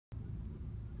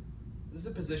This is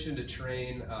a position to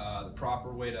train the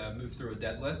proper way to move through a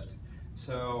deadlift.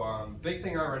 So big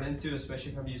thing I run into,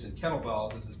 especially if I'm using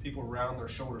kettlebells, is people round their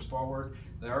shoulders forward.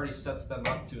 That already sets them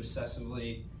up to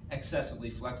excessively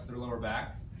flex their lower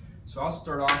back. So I'll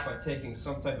start off by taking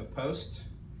some type of post,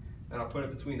 and I'll put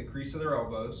it between the crease of their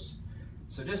elbows.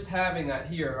 So just having that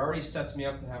here already sets me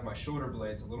up to have my shoulder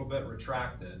blades a little bit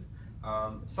retracted.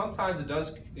 Sometimes it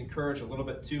does encourage a little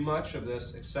bit too much of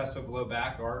this excessive low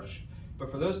back arch,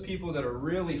 but for those people that are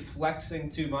really flexing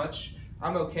too much,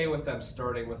 I'm okay with them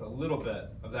starting with a little bit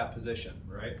of that position,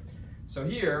 right? So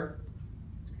here,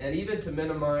 and even to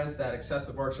minimize that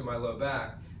excessive arch in my low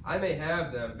back, I may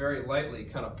have them very lightly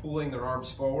kind of pulling their arms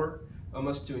forward,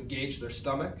 almost to engage their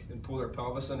stomach and pull their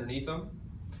pelvis underneath them.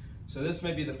 So this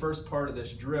may be the first part of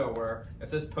this drill where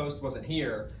if this post wasn't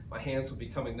here, my hands would be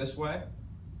coming this way.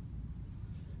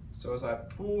 So as I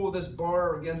pull this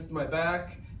bar against my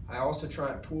back, I also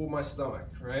try and pull my stomach,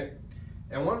 right?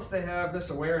 And once they have this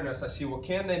awareness, I see, well,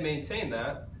 can they maintain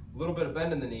that? A little bit of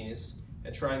bend in the knees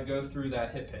and try and go through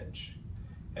that hip hinge.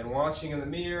 And watching in the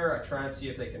mirror, I try and see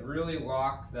if they can really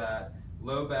lock that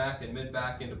low back and mid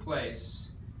back into place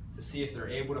to see if they're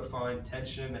able to find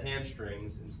tension in the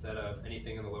hamstrings instead of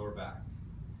anything in the lower back.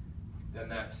 Then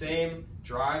that same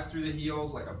drive through the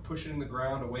heels, like I'm pushing the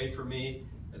ground away from me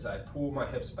as I pull my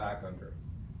hips back under.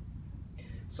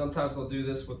 Sometimes I'll do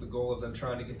this with the goal of them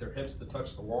trying to get their hips to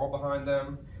touch the wall behind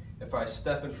them. If I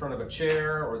step in front of a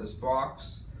chair or this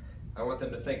box, I want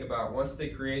them to think about once they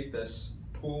create this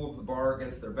pull of the bar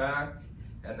against their back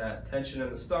and that tension in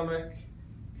the stomach,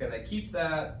 can they keep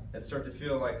that and start to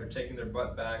feel like they're taking their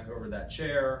butt back over that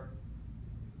chair?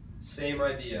 Same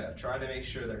idea, try to make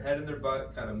sure their head and their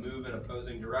butt kind of move in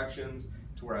opposing directions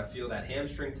to where I feel that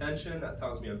hamstring tension. That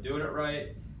tells me I'm doing it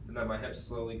right, and then my hips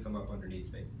slowly come up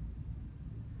underneath me.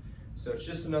 So it's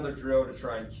just another drill to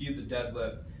try and cue the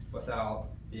deadlift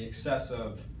without the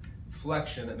excessive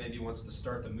flexion that maybe wants to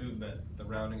start the movement, the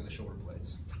rounding of the shoulder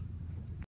blades.